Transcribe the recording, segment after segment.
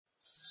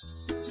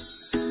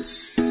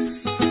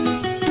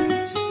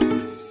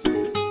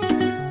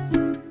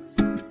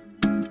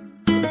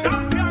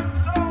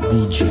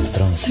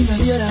Si me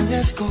dieran a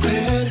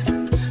escoger,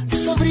 no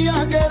sabría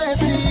qué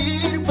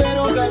decir,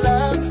 pero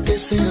ojalá que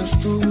seas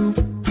tú,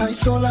 ay,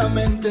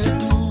 solamente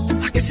tú.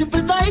 La que siempre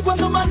está ahí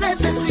cuando más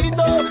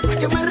necesito, la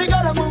que me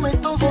regala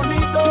momentos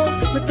bonitos,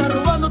 me está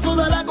robando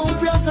toda la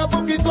confianza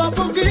poquito a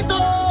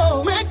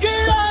poquito. Me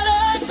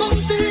quedaré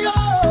contigo,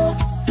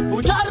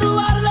 voy a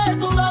robarle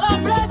todas las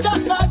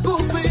flechas a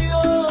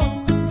Cupido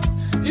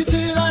y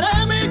te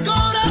daré mi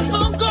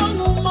corazón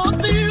con un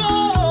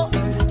motivo,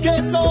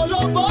 que solo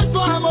por tu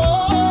amor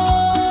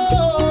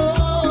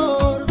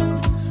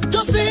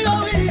yo sigo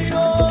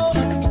vivo.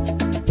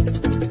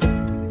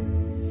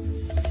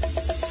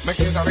 Me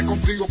quedaré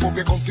contigo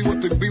porque contigo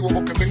estoy vivo,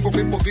 porque tengo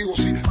mis motivos,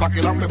 sí, para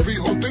quedarme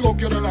fijo. Contigo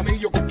quiero el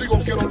anillo, contigo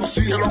quiero los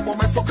hijos. En los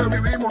momentos que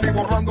vivimos ni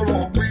borrando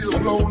los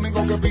olvidos. Lo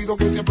único que pido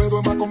que siempre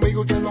duerma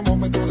conmigo, y en los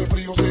momentos de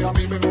frío sea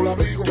mi mejor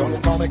abrigo. Yo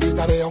nunca me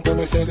quitaré aunque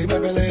me cele y me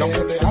pelee, y aunque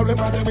te hable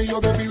mal de mí yo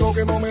te pido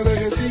que no me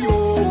dejes si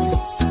yo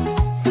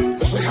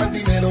soy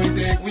jardinero y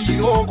te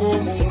cuido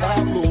como una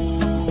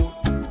flor.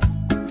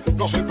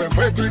 No soy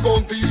perfecto y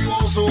contigo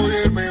soy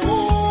el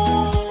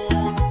mejor.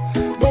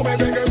 No me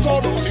dejes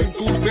solo sin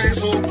tus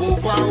besos, por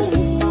favor.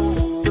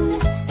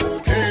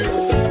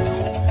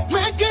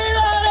 Me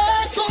quedaré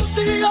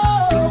contigo,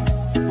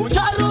 voy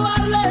a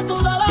robarle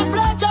todas las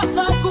flechas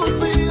a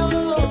Cupido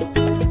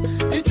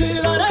y te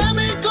daré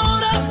mi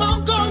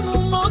corazón con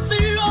un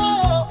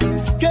motivo,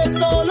 que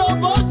solo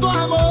por tu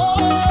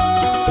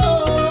amor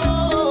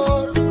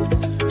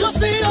yo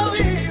sigo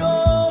vivo.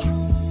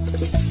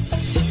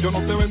 Yo no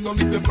te vendo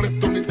ni te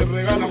presto ni te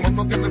regalo,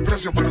 no tiene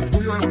precio, pero el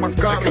tuyo es más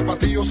caro. Es que para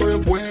ti yo soy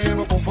el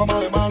bueno con fama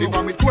de malo, y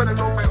para mí tú eres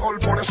lo mejor,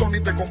 por eso ni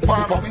te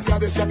comparo. Mi familia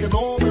decía que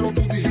no, pero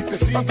tú dijiste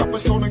sí. Tantas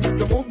personas en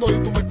este mundo y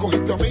tú me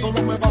escogiste a mí.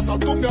 Solo me basta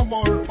tú, mi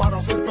amor,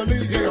 para ser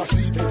feliz. Y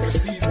así porque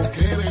sí,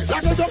 porque eres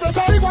la que siempre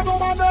está ahí cuando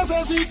más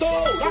necesito,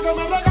 la que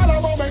me regala